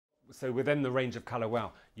So within the range of Colour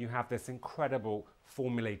Well, you have this incredible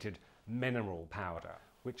formulated mineral powder,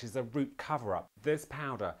 which is a root cover-up. This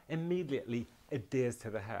powder immediately adheres to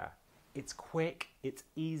the hair. It's quick, it's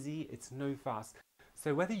easy, it's no fuss.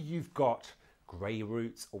 So whether you've got grey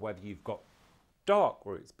roots or whether you've got dark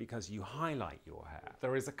roots because you highlight your hair,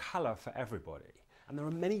 there is a colour for everybody. And there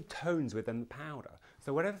are many tones within the powder.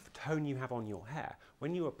 So whatever tone you have on your hair,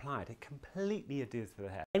 when you apply it, it completely adheres to the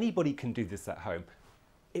hair. Anybody can do this at home.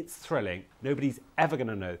 It's thrilling. Nobody's ever going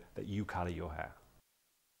to know that you colour your hair.